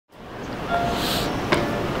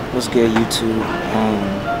What's good, YouTube?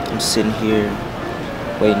 I'm sitting here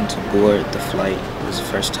waiting to board the flight. It was the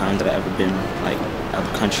first time that I've ever been like out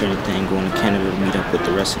of the country or anything, going to Canada to meet up with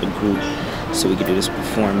the rest of the group so we could do this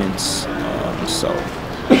performance. So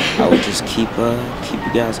I would just keep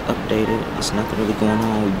you guys updated. There's nothing really going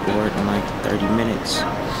on. We board in like 30 minutes.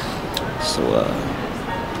 So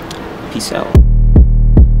peace out.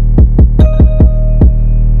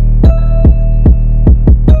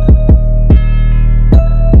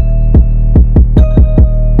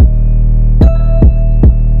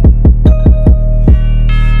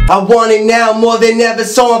 I want it now more than ever,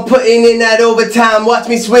 so I'm putting in that overtime. Watch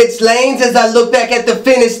me switch lanes as I look back at the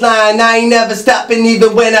finish line. I ain't never stopping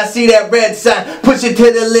even when I see that red sign. Push it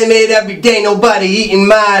to the limit every day, nobody eating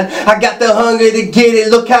mine. I got the hunger to get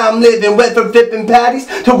it, look how I'm living. Went from flipping patties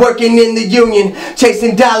to working in the union,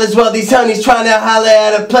 chasing dollars while these honeys trying to holler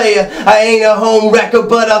at a player. I ain't a home wrecker,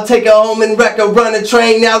 but I'll take a home and wreck her. Run a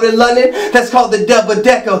train out in London, that's called the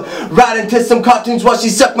double-decker. Riding to some cartoons while she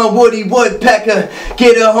sucked my Woody Woodpecker.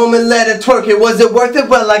 Get her home and let her twerk it. Was it worth it?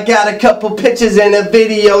 Well, I got a couple pictures and a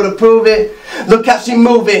video to prove it. Look how she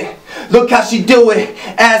move it. Look how she do it.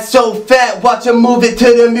 Ass so fat, watch her move it to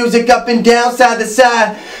the music, up and down, side to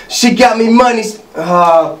side. She got me money.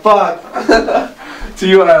 Oh, fuck.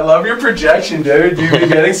 Dude, I love your projection, dude. You've been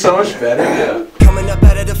getting so much better, yeah. Coming up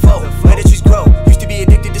out of the foe, where the trees grow. Used to be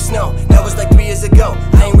addicted to snow, that was like 3 years ago.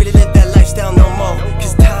 I ain't really lived that lifestyle no more,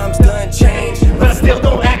 cause times done changed. But I still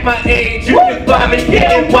don't act my age. You can find me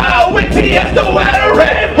getting wild with TS, no matter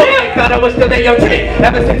red. Thought I was still that young teen.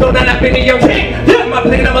 Ever since 09 I've been a young teen. Yeah, my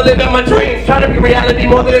plan, I'ma live out my dreams. Trying to be reality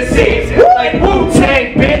more than it seems. Like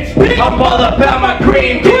Wu-Tang, bitch. I'm all about my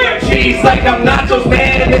cream. Get your cheese like I'm Nachos,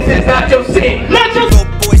 man. And this is not your scene. Nachos.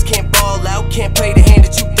 Boys can't ball out, can't play the hand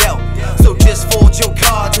that you dealt. So just fold your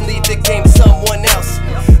cards and leave the game to someone else.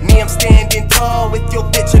 Me, I'm standing tall with your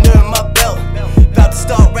bitch under my belt. About to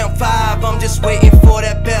start round 5, I'm just waiting for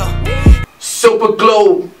that bell. Super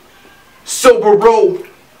glow, sober roll.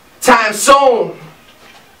 Time zone.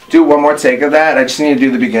 Do one more take of that. I just need to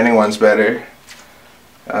do the beginning ones better.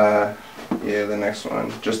 Yeah, the next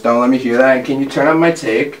one. Just don't let me hear that. And can you turn up my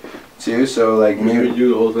take too? So like me. You do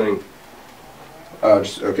the whole thing. Oh,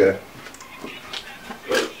 just okay.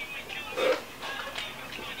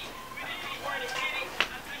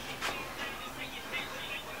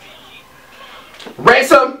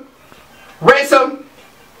 Ransom, ransom.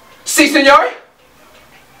 Si, senor.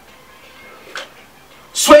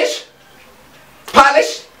 Swish,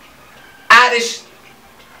 polish, oddish,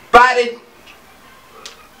 bodied,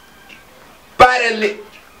 bodily,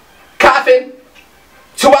 coughing,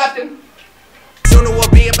 too often. Sooner will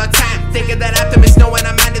be about time, thinking that optimist, knowing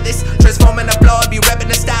I'm onto this. Transforming the flow, be repping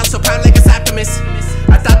the style, so pound like a optimist.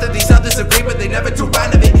 I thought that these others agree, but they never do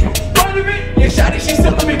fond of it. Fond of it? Yeah, shawty, she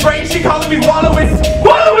still in me brain, she calling me wallowing.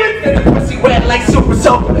 Wallowing! And the pussy wet like super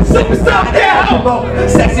soap, superstar, yeah, homo.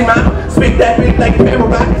 Sexy mom, speak that beat like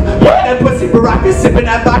Rock. That pussy Baraka, sipping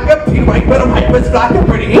that vodka, pink white, but I'm hyper vodka,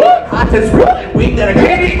 pretty hot as real weed that I got.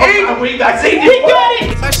 Oh, my weed, I see you got it!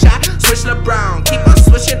 Keep my shot, switch LeBron, keep on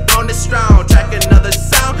switching on the strong. Track another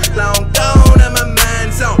sound, long gone in my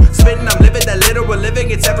mind zone. Spitting, I'm living that literal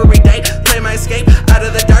living, it's every day. Play my escape, out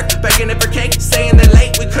of the dark, begging it for cake. Staying there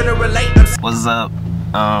late, we couldn't relate. What's up?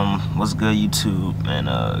 What's good, YouTube? And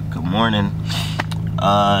good morning.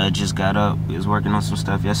 Just got up. We was working on some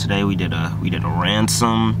stuff yesterday. We did a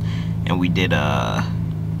ransom, and we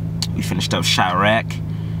finished up Chirac,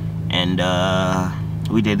 and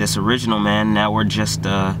we did this original, man. Now we're just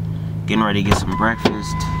getting ready to get some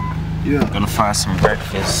breakfast. Yeah. Gonna find some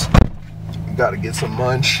breakfast. Gotta get some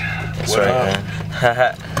munch. That's right,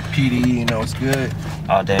 man. PD, you know it's good.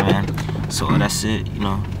 All day, man. So that's it. You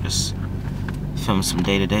know, just filming some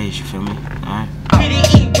day-to-days. You feel me? All right.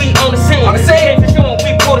 PDE, we on the scene.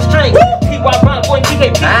 We pull the string. TY Run, boy,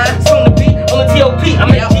 TKP. Soon to be on the TOP. I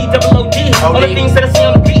make G-double-O-D. All the things that I see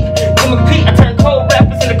on the beat. Give me a beat, I turn cold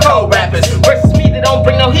rappers into cold rappers. Versus me, they don't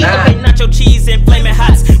bring no heat. Okay, nacho cheese and flaming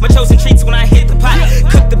hots. My chosen treats when I hit the pot.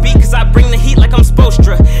 Cook the beat, cause I bring the heat like I'm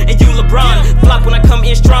Spostra. And you LeBron. Flop when I come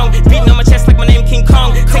in strong. Beating on my chest like my name King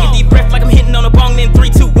Kong. Take a deep breath like I'm hitting on a bong. Then 3,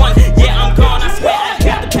 2, 1. Yeah, I'm gone. I swear I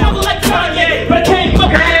got the power like Kanye. But I can't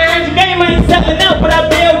look at the game. I ain't selling out, but I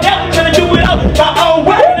bailed out. Trying to do it all my own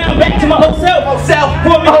way. Now I'm back to my old self.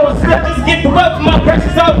 For me, just get the rub for my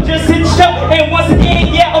precious off. Just hit the show. And once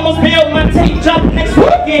again, yeah, almost bailed my tape. Drop next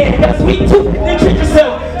weekend. Got a sweet tooth, then treat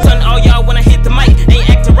yourself. Son, all y'all when I hit the mic, ain't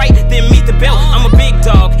acting right, then meet the belt. I'm a big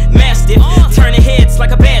dog, mastiff, turning heads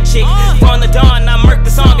like a bad chick. On the dawn, I murk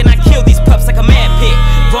the song and I kill these pups like a mad pig.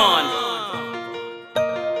 Vaughn.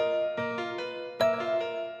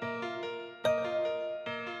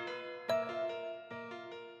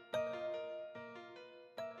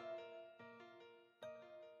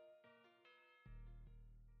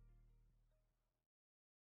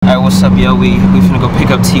 What's up, yo? We finna go pick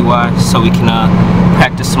up TY so we can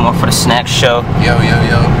practice some more for the Snak show. Yo.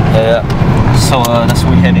 Yeah. So that's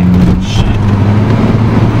where we headed. Shit.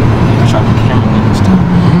 Drop the camera and stuff.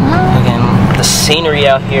 Again, the scenery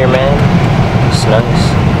out here, man. It's nice.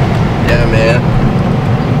 Yeah, man.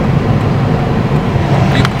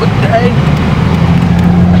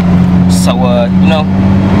 So you know,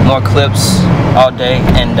 more clips all day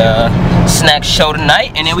and Snak show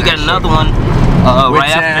tonight, and then we got another one right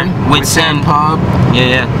after. Wits End Pub.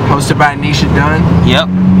 Yeah. Hosted by Nisha Dunn. Yep.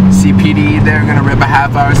 CPD, they're gonna rip a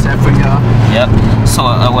half-hour set for y'all. Yep. So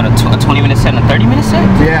what, a 20-minute set and a 30-minute set?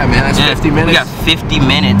 Yeah, man, that's 50 minutes. We got 50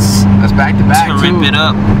 minutes. That's back to back to rip it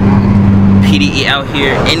up. PDE out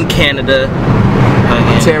here in Canada.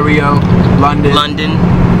 Ontario, London.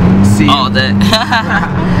 See all that.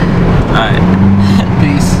 Alright.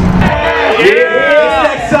 Peace. Yeah. This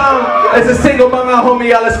next song is a single by my homie,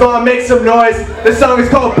 y'all. Let's go and make some noise. This song is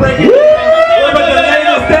called Break It.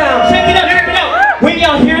 Down. Check it out. When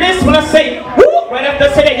y'all hear this, when I say woo, right after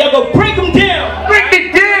I say that, y'all go break them down. Break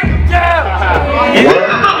it down.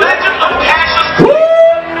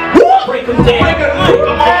 Break them down. Break them down.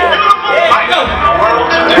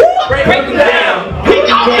 Break them down.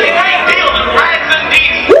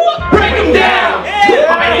 Break them down.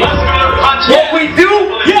 What we do?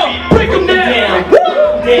 Yo, break them down.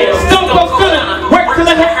 Stone Cold Stunner. Work till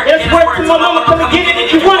I have. That's work till my mama come and get it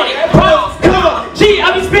if you want it. Pause. Come on. Gee,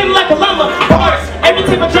 I be spinning like a llama. Bars. Every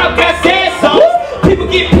time I drop, got sad songs. People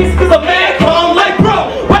get pissed cause I'm mad. Calm like, bro,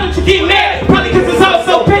 why don't you get mad? Probably cause it's all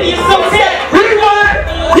so petty and so sad. Rewind.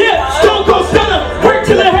 Yeah, Stone Cold Stunner. Work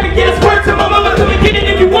till I hurt. Yeah, it's work till my mama come and get it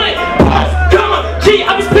if you want it. Pause. Come on. Gee,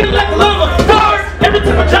 I be spinning like a llama. Bars. Every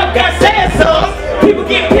time I drop, got sad songs. People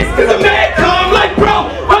get pissed cause I'm mad. Calm like, bro,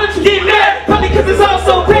 why don't you get mad? Probably cause it's all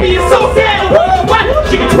so petty and so sad. Why?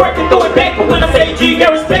 She can twerk and throw it back, but when I say G, you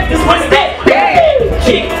got respect, this one's that.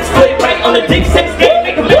 Chick, split right on the dick, sex game,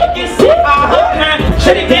 make a man get sick.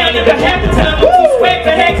 Shut it down, nigga, half the time. I'm too swag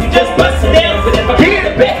for hacks, you just bust it down. But if I get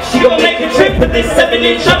it back, she gon' make a trip with this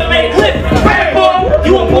 7-inch automatic clip. Bad boy,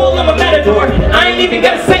 you a bull, I'm a matador. I ain't even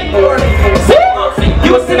gotta say more.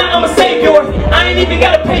 You a sinner, I'm a savior. I ain't even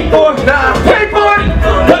gotta pay for it. Pay for it.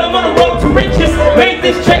 But I'm on the road to riches. Made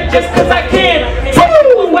this check just cause I can.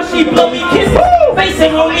 Why she blow me kisses?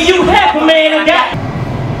 Facing homie, you half a man I got.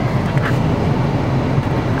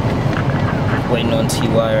 Waiting on TY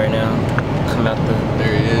right now. Come out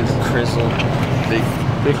There he is. the Crizzle.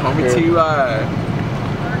 Big homie TY.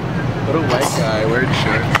 What a white guy wearing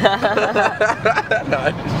shirts.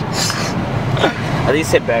 I think he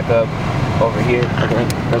said back up over here. I think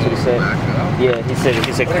that's what he said. Back up? Yeah, he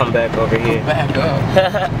said come back over here. Back up.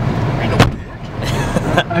 Ain't no bitch.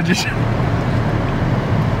 I just.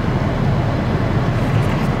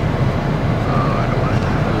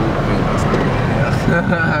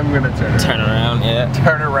 I'm gonna turn around. Yeah.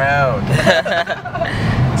 Turn around.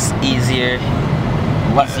 It's easier.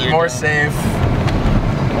 More safe.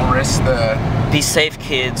 Won't risk the. Be safe,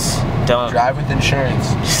 kids. Don't Drive with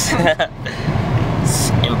insurance.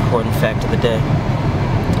 It's an important fact of the day.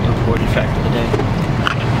 Important fact of the day.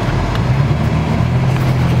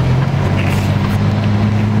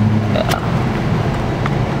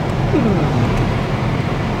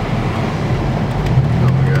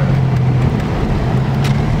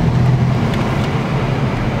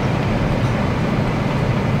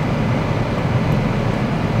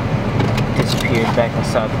 Disappeared back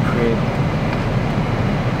inside the crib.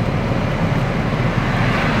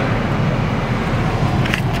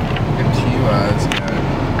 Good TUIs, yeah.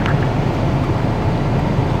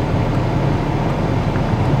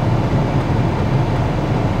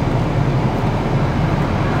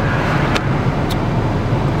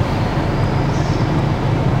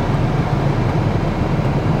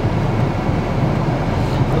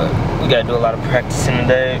 We gotta do a lot of practicing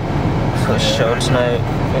today for the show tonight.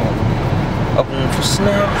 Opening for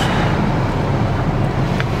Snak.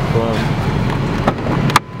 Boom.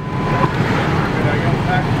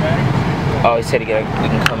 Oh, he said we can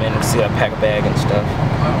come in and see, pack a bag and stuff.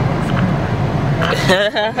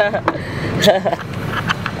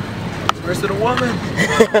 Where's the woman?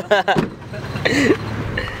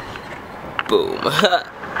 Boom.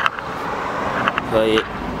 Play it.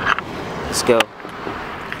 Let's go.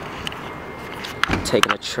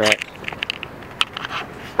 Taking a track.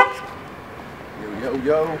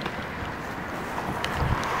 Yo.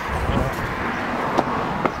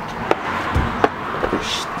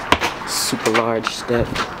 Super large step.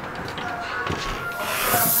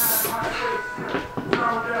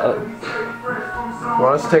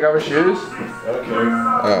 Want us to take off our shoes?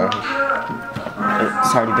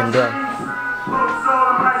 It's already been done.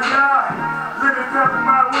 What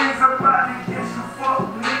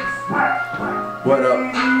up?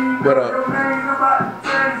 What up?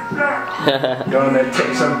 Gonna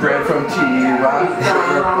take some bread from T.Y.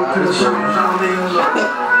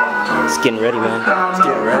 It's getting ready, man. It's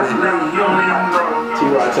getting ready.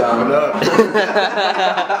 T.Y. time up.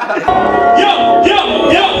 Yo!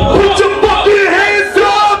 Put your fucking hands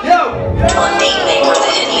up! Yo!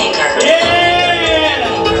 Yeah!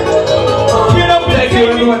 Get up and Thank you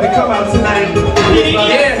everyone to come out tonight.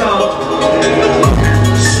 yeah!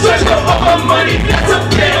 Stretch up all my money, that's a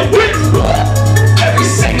fair whip. Every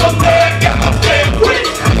single day I got my fair whip.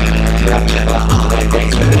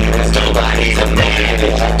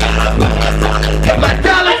 Got my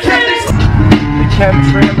dollar candies. The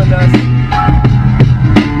chemtrail us.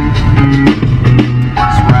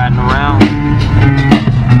 Just riding around.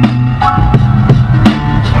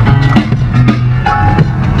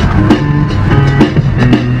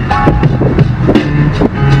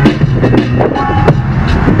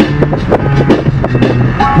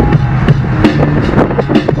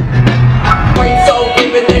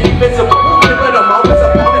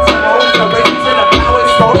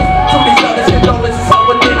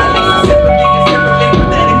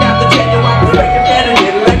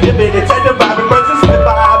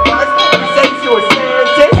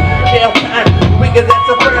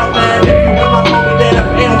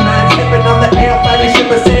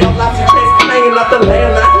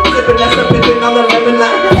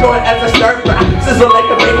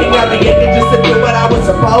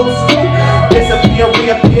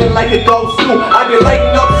 Like a ghost too. I be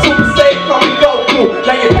lighting up super safe, call me Goku.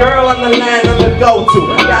 Now your girl on the line, I'm the go-to.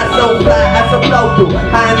 Got so fly, I so blow through.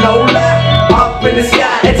 I know that up in the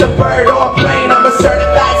sky, it's a bird or a plane. I'm a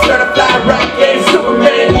certified rap game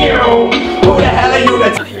Superman hero. Who the hell are you?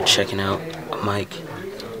 That's Out here checking out a mic,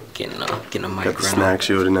 getting a mic. Got the Snak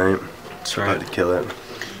show tonight. That's right. About to kill it.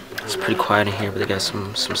 It's pretty quiet in here, but they got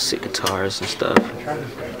some sick guitars and stuff.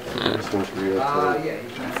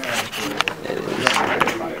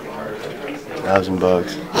 $1,000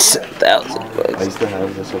 bucks. $1,000 I bucks. used to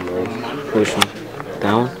have this one, man. Which one?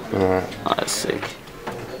 That one? Uh-huh. Oh, that's sick.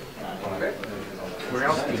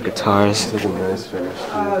 These guitars. This is a nice finish.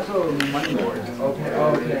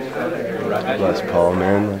 Les Paul,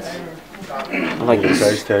 man. That's I like the this.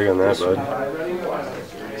 price tag on that, bud.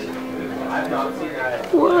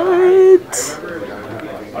 What?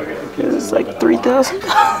 It's like $3,000.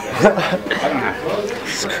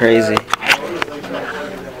 It's crazy.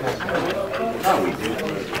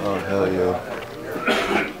 Oh, hell yeah.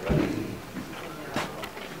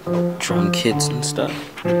 Drum kits and stuff.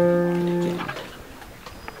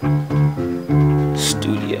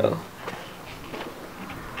 Studio.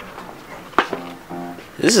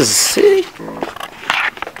 This is sick.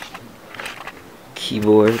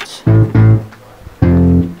 Keyboards.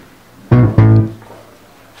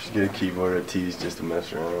 Should get a keyboard at T's just to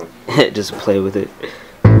mess around. Just play with it.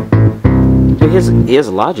 Dude, he has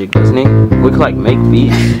Logic, doesn't he? We could like make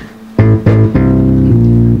beats.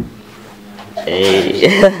 Hey.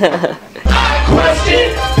 Question,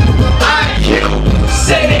 IQ,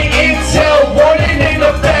 sending intel, warning in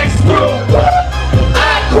the fax room.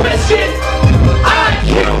 Question, IQ,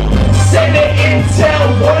 sending intel,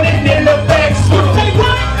 warning in the fax room.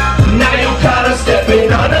 Now you kinda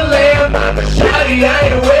stepping on the lamb. Shawty, I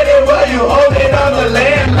ain't waiting while you holding on the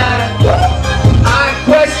landline.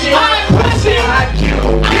 Question, IQ,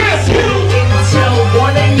 yes, you, intel,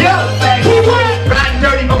 warning in the fax room. Riding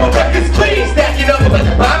dirty, but my record's clean. Stacking up about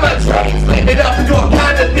to buy my dreams. It up and do all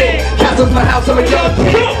kind of things. Castle's my house, I'm a young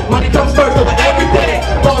kid. Money comes first over everything.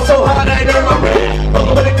 Ball so hard, I earn my rent.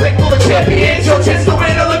 Roll with a click full of champions. Your chance to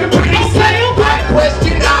win, I'm looking pretty slim.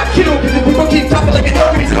 Question IQ, cause the people keep talking like it's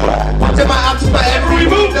nobody's cool. Watching my options by every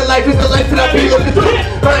move. The life is the life that I be looking through.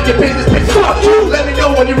 Mind your business, bitch, fuck you. Let me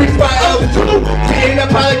know when you reach my altitude. Getting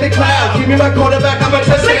up high like the cloud. Give me my quarterback, I'm a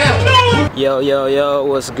touchdown. Yo,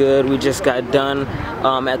 what's good? We just got done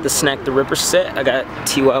at the Snak the Ripper set. I got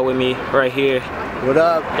T.Y. with me right here. What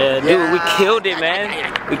up? Yeah, dude, we killed it,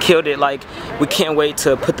 man. We killed it. Like, we can't wait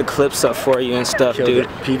to put the clips up for you and stuff, Killed dude. it.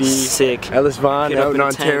 PD, sick. Ellis Vaughn, out in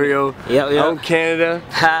Ontario, Yep. out in Canada.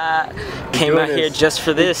 Ha! Came out here just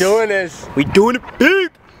for this. We doing this. We doing it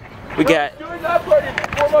big. We got,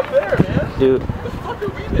 dude,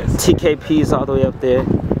 TKP's all the way up there,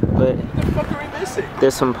 but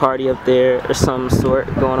there's some party up there or some sort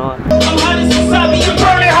going on. I'm hot as wasabi, you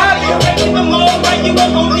burn it hot. You making the mold right, you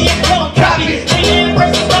won't only a clone copy. Hanging in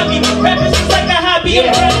versus lobby, rapping just like a hobby.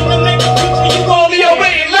 I'm ready to make a future, you only your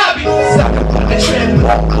way in lobby. Suck up on the trend,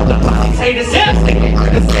 haters, yeah.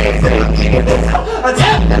 On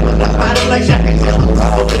top, like Shaq.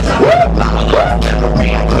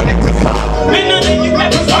 Man, none of you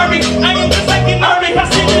rappers are me. I am just like an army. I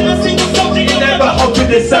sit in a single soldier. You never hope to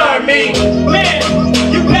disarm me. Man,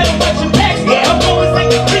 you better watch your back. I'm always like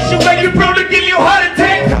a Christian. Like you're prone to give you a heart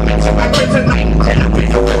attack. My kryptonite.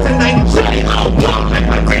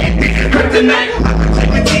 Kryptonite.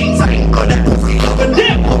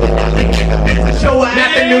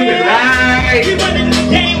 Nothing new tonight. We running the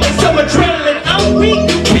game with some adrenaline. I'm weak,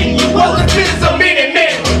 you king, you wasn't fit so many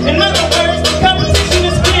men. In other words, the competition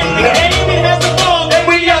is clear. The game it has evolved, and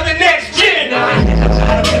we are the next gen. Shout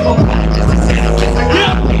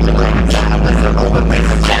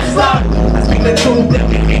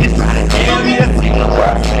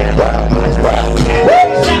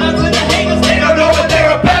out to the haters, they don't know what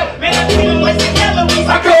they're about. Man, I treat them like the calories.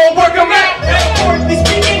 I go and work them out. Metaphorically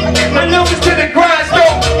speaking, my nose is to the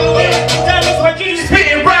grindstone. Diamonds are Jesus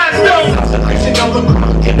spitting rhinestones.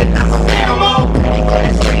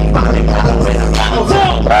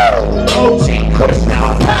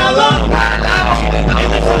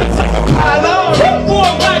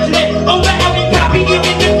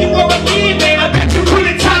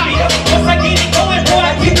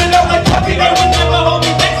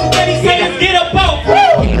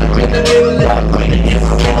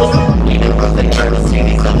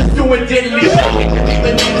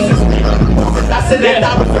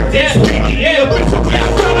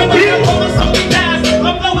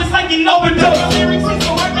 I'm blowing like an overdose.